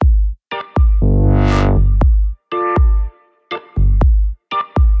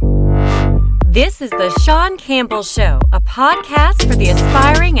This is the Sean Campbell Show, a podcast for the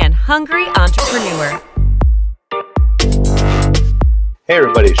aspiring and hungry entrepreneur. Hey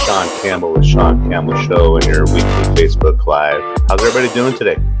everybody, it's Sean Campbell with Sean Campbell Show and your weekly Facebook Live. How's everybody doing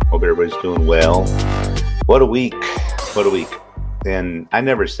today? Hope everybody's doing well. What a week. What a week. And I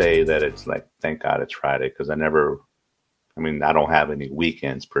never say that it's like, thank God it's Friday, because I don't have any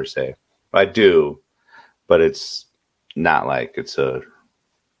weekends per se. I do, but it's not like it's a,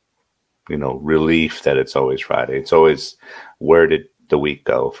 relief that it's always Friday. It's always, where did the week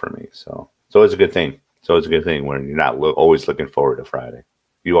go for me? So it's always a good thing. It's always a good thing when you're not always looking forward to Friday.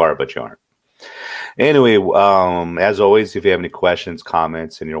 You are, but you aren't. Anyway, as always, if you have any questions,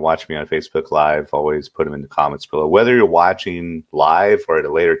 comments, and you're watching me on Facebook Live, always put them in the comments below. Whether you're watching live or at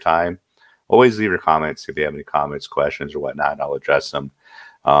a later time, always leave your comments if you have any comments, questions, or whatnot. I'll address them.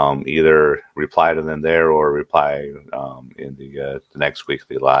 Either reply to them there or reply in the next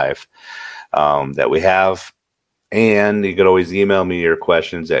weekly live that we have. And you could always email me your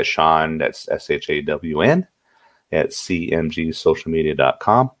questions at Sean, that's SHAWN, at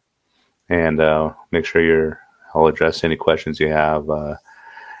cmgsocialmedia.com. And make sure I'll address any questions you have,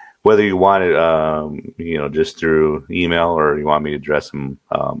 whether you want it, just through email or you want me to address them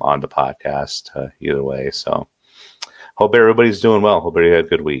on the podcast, either way. So hope everybody's doing well. Hope everybody had a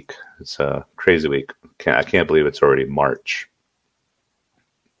good week. It's a crazy week. I can't believe it's already March.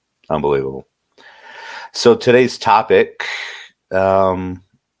 Unbelievable. So today's topic, and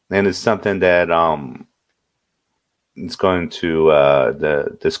it's something that it's going to,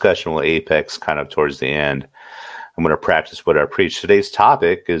 the discussion will apex kind of towards the end. I'm going to practice what I preach. Today's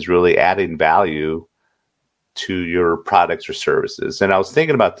topic is really adding value to your products or services. And I was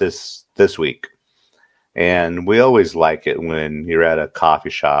thinking about this week. And we always like it when you're at a coffee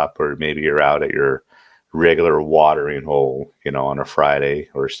shop or maybe you're out at your regular watering hole, on a Friday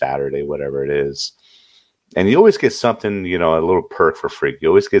or Saturday, whatever it is. And you always get something, a little perk for free. You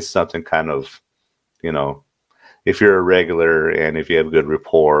always get something kind of, if you're a regular and if you have good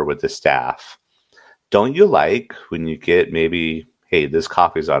rapport with the staff. Don't you like when you get maybe, hey, this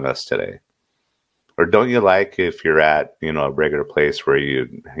coffee's on us today? Or don't you like if you're at, a regular place where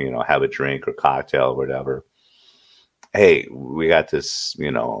you have a drink or cocktail or whatever? Hey, we got this,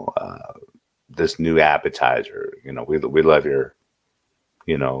 this new appetizer. We love your,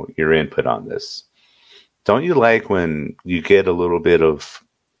 your input on this. Don't you like when you get a little bit of,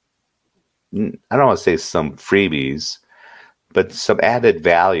 I don't want to say some freebies, but some added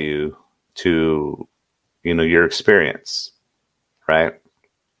value to, your experience, right?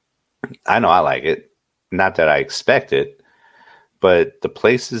 I know I like it. Not that I expect it, but the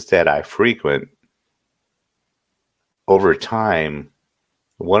places that I frequent over time,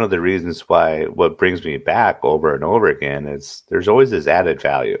 one of the reasons why what brings me back over and over again is there's always this added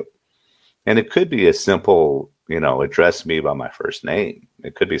value. And it could be as simple, address me by my first name.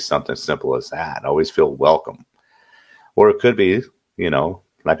 It could be something simple as that. I always feel welcome. Or it could be,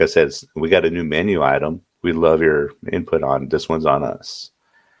 like I said, we got a new menu item. We love your input on this one's on us.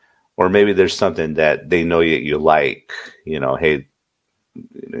 Or maybe there's something that they know you like, hey,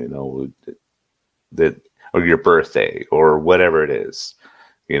 that, or your birthday or whatever it is.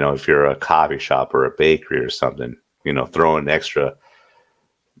 If you're a coffee shop or a bakery or something, throw an extra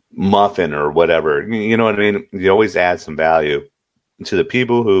muffin or whatever. You know what I mean? You always add some value to the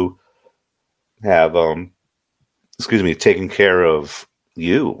people who have, taken care of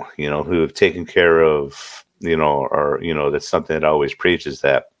you, who have taken care of, that's something that I always preach is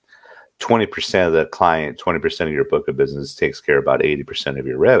that 20% of the client, 20% of your book of business takes care of about 80% of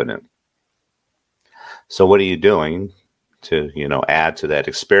your revenue. So what are you doing to, add to that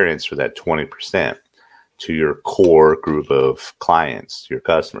experience for that 20% to your core group of clients, your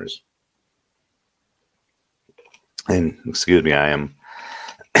customers? And excuse me, I am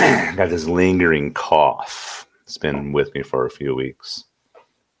got this lingering cough. It's been with me for a few weeks.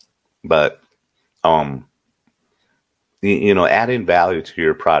 But, adding value to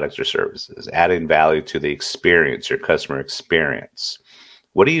your products or services, adding value to the experience, your customer experience.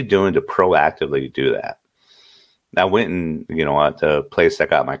 What are you doing to proactively do that? I went and, at the place I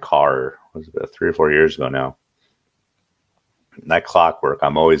got my car, was about 3 or 4 years ago now. Like clockwork,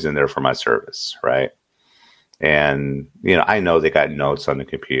 I'm always in there for my service, right? And, I know they got notes on the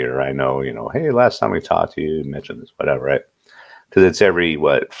computer. I know, hey, last time we talked to you mentioned this, whatever, right? Because it's every,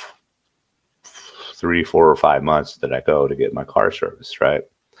 3, 4, or 5 months that I go to get my car serviced, right?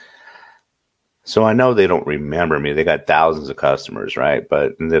 So I know they don't remember me. They got thousands of customers, right?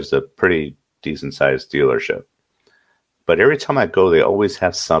 But there's a pretty decent sized dealership. But every time I go, they always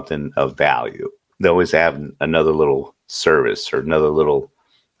have something of value. They always have another little service or another little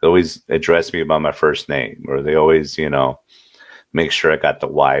They always address me by my first name, or they always, make sure I got the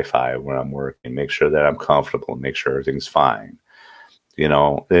Wi-Fi when I'm working, make sure that I'm comfortable, make sure everything's fine.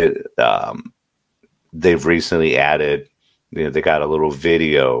 They've recently added, they got a little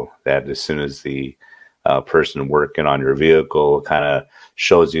video that as soon as the person working on your vehicle kind of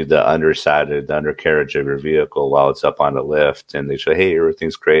shows you the undercarriage of your vehicle while it's up on the lift, and they show, hey,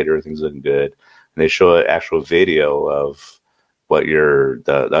 everything's great, everything's looking good, and they show an actual video of what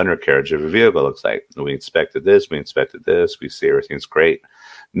the undercarriage of your vehicle looks like. We inspected this, we see everything's great,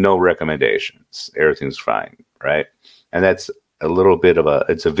 no recommendations, everything's fine, right? And that's a little bit of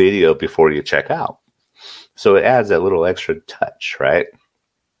it's a video before you check out, so it adds that little extra touch, right?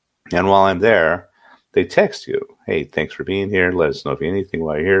 And while I'm there, they text you, hey, thanks for being here. Let us know if you need anything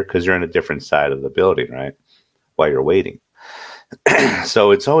while you're here, because you're on a different side of the building, right? While you're waiting.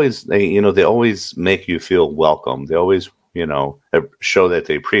 So it's always, they always make you feel welcome. They always, show that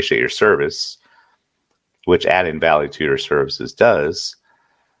they appreciate your service, which adding value to your services does.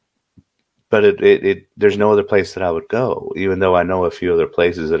 But there's no other place that I would go, even though I know a few other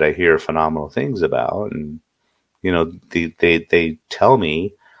places that I hear phenomenal things about. And, they tell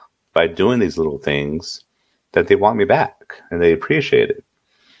me, by doing these little things, that they want me back and they appreciate it.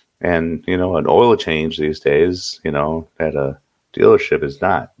 And, an oil change these days, at a dealership is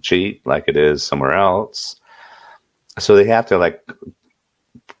not cheap like it is somewhere else. So they have to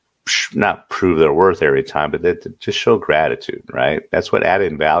not prove their worth every time, but they just show gratitude, right? That's what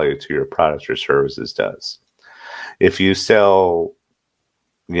adding value to your products or services does. If you sell,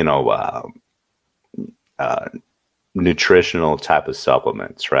 nutritional type of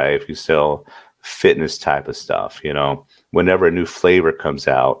supplements, right? If you sell fitness type of stuff, whenever a new flavor comes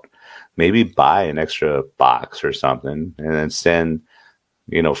out, maybe buy an extra box or something and then send,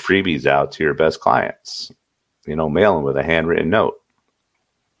 freebies out to your best clients, mail them with a handwritten note.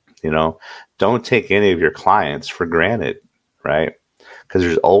 Don't take any of your clients for granted, right? Because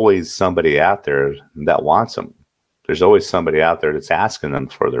there's always somebody out there that wants them. There's always somebody out there that's asking them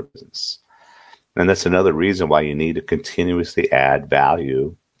for their business. And that's another reason why you need to continuously add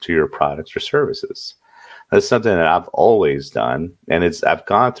value to your products or services. That's something that I've always done. And I've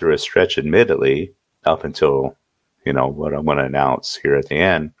gone through a stretch, admittedly, up until, what I'm going to announce here at the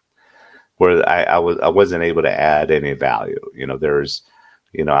end, where I wasn't able to add any value.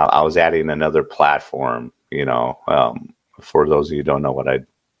 I was adding another platform, for those of you who don't know what I,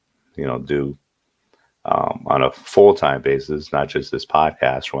 do on a full-time basis, not just this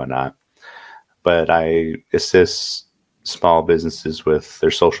podcast or whatnot. But I assist small businesses with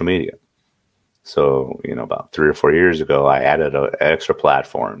their social media. So, about 3 or 4 years ago, I added an extra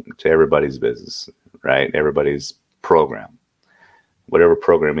platform to everybody's business, right? Everybody's program. Whatever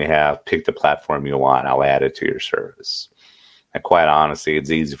program you have, pick the platform you want. I'll add it to your service. And quite honestly, it's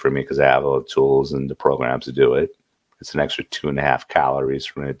easy for me because I have all the tools and the programs to do it. It's an extra 2.5 calories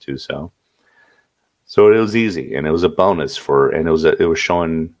for me to do so. So it was easy, and it was a bonus it was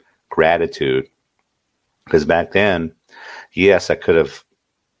showing gratitude, because back then, yes, I could have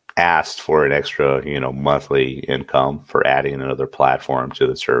asked for an extra, monthly income for adding another platform to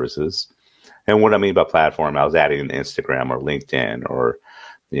the services. And what I mean by platform, I was adding Instagram or LinkedIn or,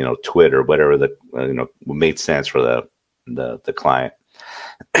 Twitter, whatever made sense for the client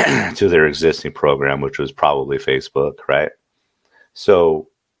to their existing program, which was probably Facebook, right? So,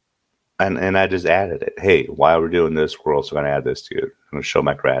 and I just added it. Hey, while we're doing this, we're also going to add this to you. I'm going to show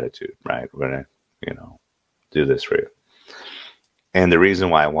my gratitude, right? We're going to, do this for you. And the reason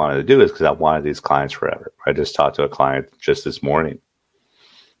why I wanted to do it is because I wanted these clients forever. I just talked to a client just this morning,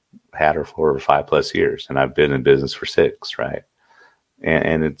 had her for over 5+ years, and I've been in business for 6, right?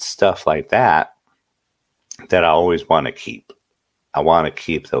 And it's stuff like that I always want to keep. I want to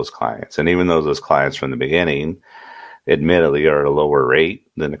keep those clients. And even though those clients from the beginning, admittedly, are at a lower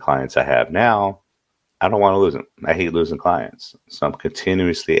rate than the clients I have now, I don't want to lose them. I hate losing clients. So I'm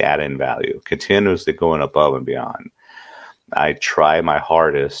continuously adding value, continuously going above and beyond. I try my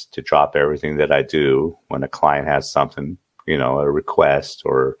hardest to drop everything that I do when a client has something, a request,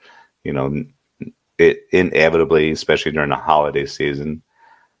 or, it inevitably, especially during the holiday season,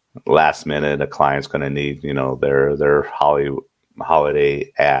 last minute, a client's going to need, their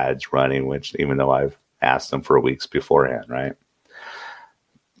holiday ads running, which even though I've asked them for weeks beforehand, right?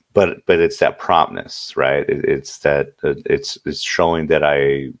 But it's that promptness, right? It's that it's showing that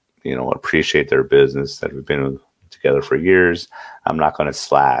I, appreciate their business, that we've been together for years. I'm not going to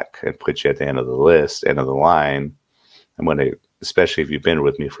slack and put you at the end of the list, end of the line. I'm going to, especially if you've been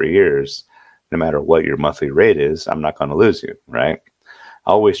with me for years, no matter what your monthly rate is, I'm not going to lose you, right?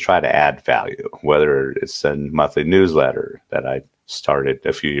 I always try to add value, whether it's a monthly newsletter that I started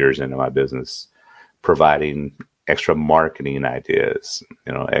a few years into my business, providing extra marketing ideas,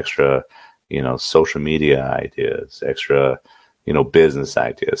 extra, social media ideas, extra, business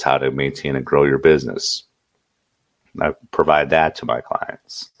ideas, how to maintain and grow your business. I provide that to my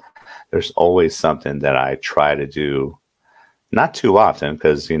clients. There's always something that I try to do, not too often,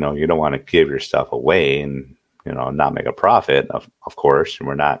 because, you don't want to give your stuff away and, not make a profit, of course, and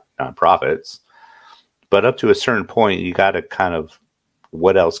we're not nonprofits. But up to a certain point, you got to kind of,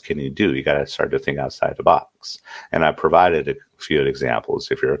 what else can you do? You got to start to think outside the box. And I provided a few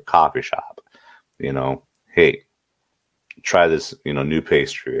examples. If you're a coffee shop, hey, try this, new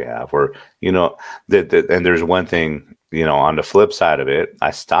pastry we have, or, and there's one thing, on the flip side of it,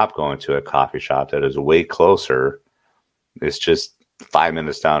 I stopped going to a coffee shop that is way closer. It's just 5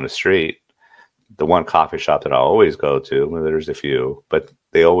 minutes down the street. The one coffee shop that I always go to, well, there's a few, but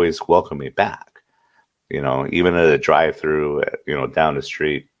they always welcome me back. Even at a drive-through, down the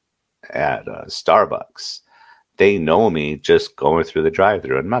street at Starbucks, they know me just going through the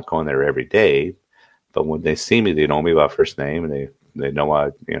drive-through. I'm not going there every day, but when they see me, they know me by first name, and they know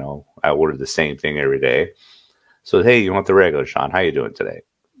I order the same thing every day. So, hey, you want the regular, Sean? How you doing today?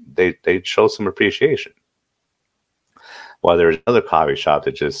 They show some appreciation. While there's another coffee shop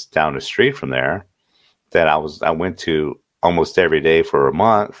that's just down the street from there that I went to almost every day for a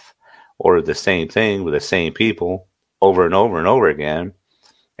month, ordered the same thing with the same people over and over and over again.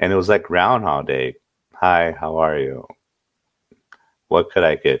 And it was like Groundhog Day. Hi, how are you? What could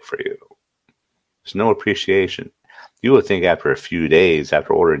I get for you? There's no appreciation. You would think after a few days,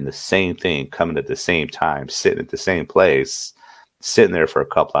 after ordering the same thing, coming at the same time, sitting at the same place, sitting there for a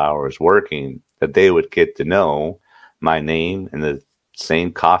couple hours working, that they would get to know my name and the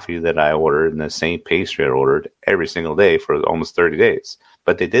same coffee that I ordered and the same pastry I ordered every single day for almost 30 days.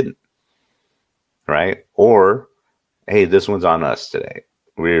 But they didn't. Right? Or, hey, this one's on us today.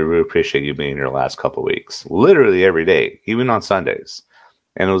 We really appreciate you being here the last couple of weeks. Literally every day, even on Sundays.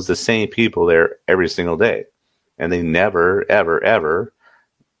 And it was the same people there every single day. And they never, ever, ever,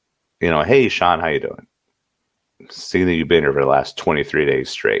 hey, Sean, how you doing? See that you've been here for the last 23 days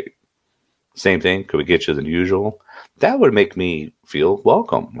straight. Same thing. Could we get you the usual? That would make me feel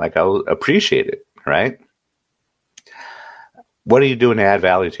welcome, like I would appreciate it, right? What are you doing to add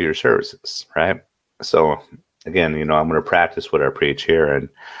value to your services, right? So, again, I'm going to practice what I preach here and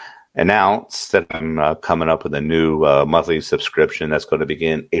announce that I'm coming up with a new monthly subscription that's going to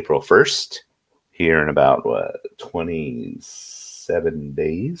begin April 1st, here in about, 27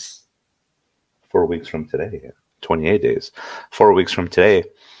 days? 4 weeks from today. 28 days. 4 weeks from today.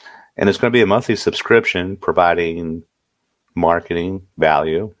 And it's going to be a monthly subscription providing marketing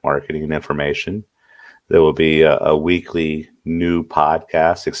value, marketing information. There will be a weekly new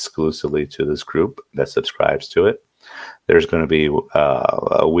podcast exclusively to this group that subscribes to it. There's going to be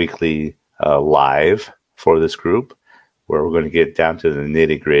a weekly live for this group where we're going to get down to the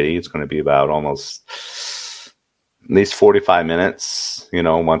nitty gritty. It's going to be about almost at least 45 minutes,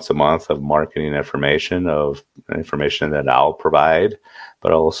 once a month of marketing information that I'll provide,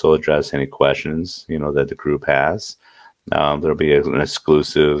 but I'll also address any questions, that the group has. There'll be an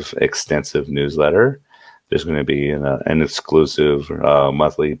exclusive, extensive newsletter. There's going to be an exclusive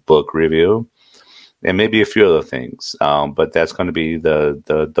monthly book review, and maybe a few other things. But that's going to be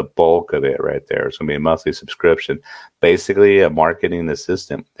the bulk of it right there. It's going to be a monthly subscription, basically a marketing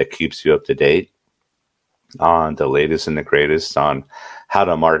assistant that keeps you up to date on the latest and the greatest on how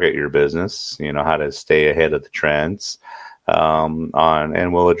to market your business, how to stay ahead of the trends.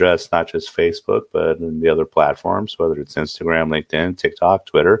 And we'll address not just Facebook, but the other platforms, whether it's Instagram, LinkedIn, TikTok,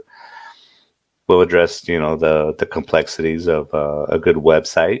 Twitter. We'll address, the complexities of a good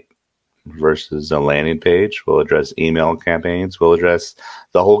website versus a landing page. We'll address email campaigns. We'll address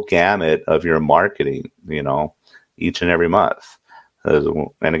the whole gamut of your marketing, each and every month.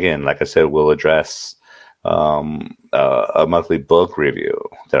 And again, like I said, we'll address a monthly book review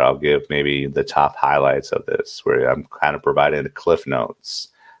that I'll give maybe the top highlights of this, where I'm kind of providing the cliff notes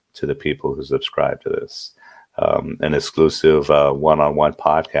to the people who subscribe to this. An exclusive one-on-one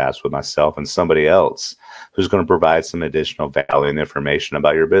podcast with myself and somebody else who's going to provide some additional value and information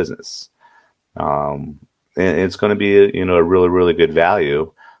about your business. And it's going to be a really, really good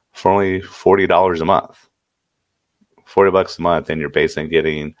value for only $40 a month. $40 a month, and you're basically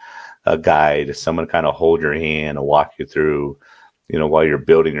getting a guide, someone kind of hold your hand and walk you through, while you're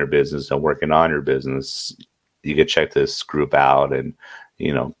building your business and working on your business. You can check this group out and,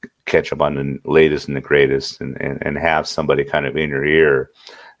 catch up on the latest and the greatest and have somebody kind of in your ear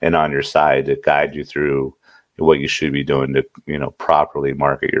and on your side to guide you through what you should be doing to, properly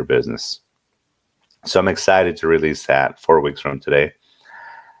market your business. So I'm excited to release that 4 weeks from today.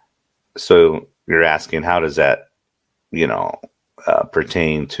 So you're asking, how does that,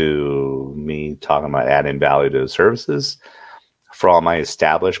 pertain to me talking about adding value to the services? For all my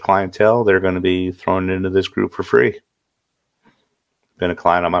established clientele, they're going to be thrown into this group for free. Been a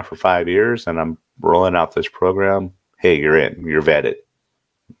client of mine for 5 years, and I'm rolling out this program. Hey, you're in. You're vetted.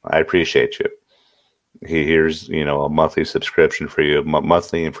 I appreciate you. Here's, a monthly subscription for you,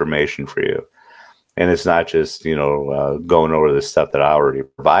 monthly information for you. And it's not just, going over the stuff that I already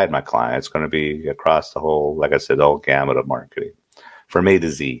provide my clients. It's going to be across the whole, like I said, the whole gamut of marketing from A to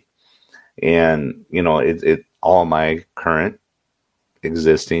Z. And, all my current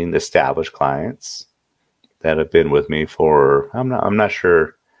existing established clients that have been with me for, I'm not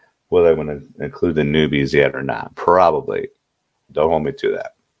sure whether I want to include the newbies yet or not. Probably. Don't hold me to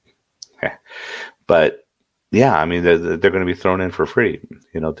that. But yeah, I mean, they're going to be thrown in for free.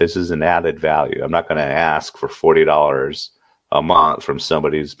 This is an added value. I'm not going to ask for $40 a month from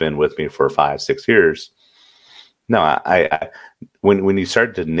somebody who's been with me for 5-6 years. No, I when you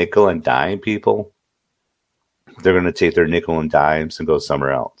start to nickel and dime people, they're going to take their nickel and dimes and go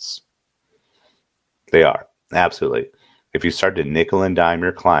somewhere else. They are. Absolutely. If you start to nickel and dime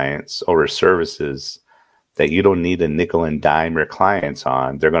your clients over services that you don't need to nickel and dime your clients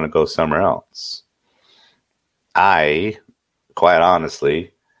on, they're going to go somewhere else. Quite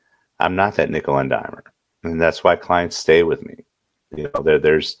honestly, I'm not that nickel and dimer. And that's why clients stay with me.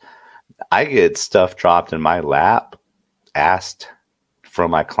 I get stuff dropped in my lap, asked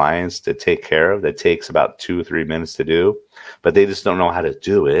from my clients to take care of, that takes about 2 or 3 minutes to do, but they just don't know how to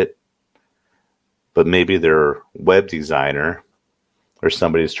do it. But maybe their web designer or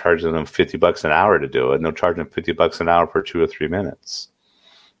somebody's charging them $50 an hour to do it, and they'll charge them $50 an hour for 2 or 3 minutes.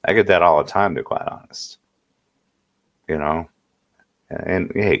 I get that all the time, to be quite honest.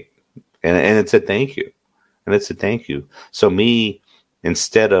 And hey, and it's a thank you. And it's a thank you. So me,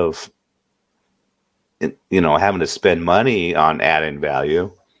 instead of, having to spend money on adding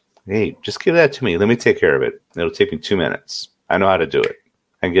value, hey, just give that to me. Let me take care of it. It'll take me 2 minutes. I know how to do it.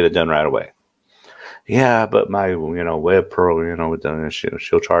 I can get it done right away. Yeah, but my, web pro,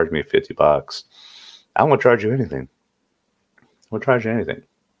 she'll charge me $50. I won't charge you anything. I won't charge you anything.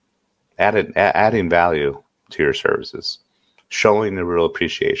 Adding value to your services, showing the real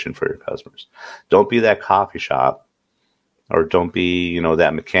appreciation for your customers. Don't be that coffee shop, or don't be,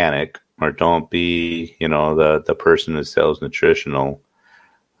 that mechanic, or don't be, the person that sells nutritional,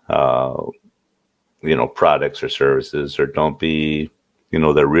 products or services, or don't be,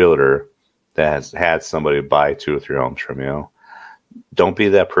 the realtor that has had somebody buy 2 or 3 homes from you. Don't be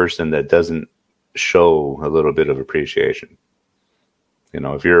that person that doesn't show a little bit of appreciation.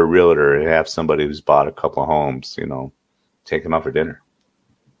 If you're a realtor and have somebody who's bought a couple of homes, take them out for dinner.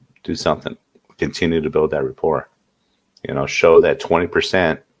 Do something. Continue to build that rapport. Show that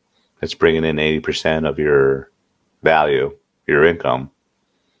 20% that's bringing in 80% of your value, your income,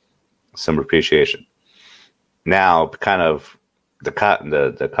 some appreciation. Now, kind of the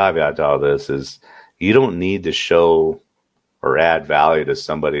caveat to all this is you don't need to show or add value to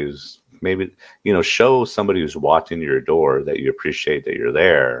somebody who's maybe, show somebody who's walked into your door that you appreciate that you're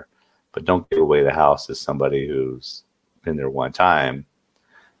there, but don't give away the house to somebody who's been there one time.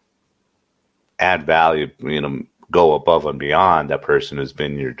 Add value, go above and beyond that person who's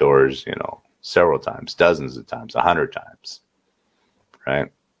been in your doors, several times, dozens of times, 100 times,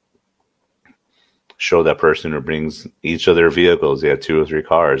 right? Show that person who brings each of their vehicles, they have 2 or 3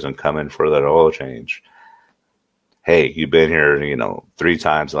 cars, and come in for that oil change. Hey, you've been here, 3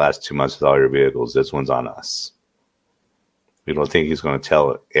 times the last 2 months with all your vehicles. This one's on us. You don't think he's going to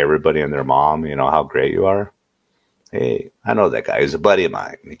tell everybody and their mom, how great you are? Hey, I know that guy. He's a buddy of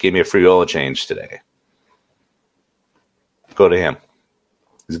mine. He gave me a free oil change today. Go to him.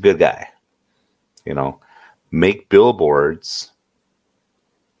 He's a good guy. Make billboards.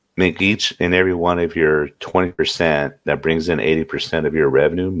 Make each and every one of your 20% that brings in 80% of your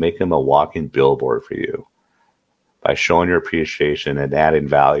revenue, make them a walking billboard for you by showing your appreciation and adding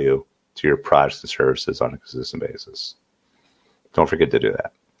value to your products and services on a consistent basis. Don't forget to do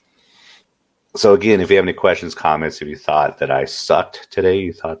that. So again, if you have any questions, comments, if you thought that I sucked today,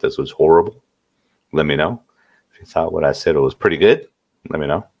 you thought this was horrible, let me know. If you thought what I said was pretty good, let me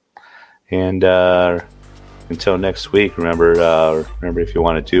know. And until next week, remember, if you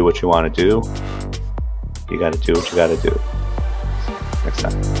want to do what you want to do, you got to do what you got to do. Next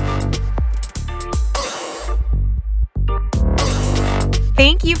time.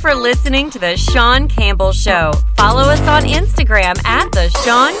 Thank you for listening to The Sean Campbell Show. Follow us on Instagram at The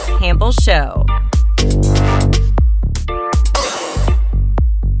Sean Campbell Show.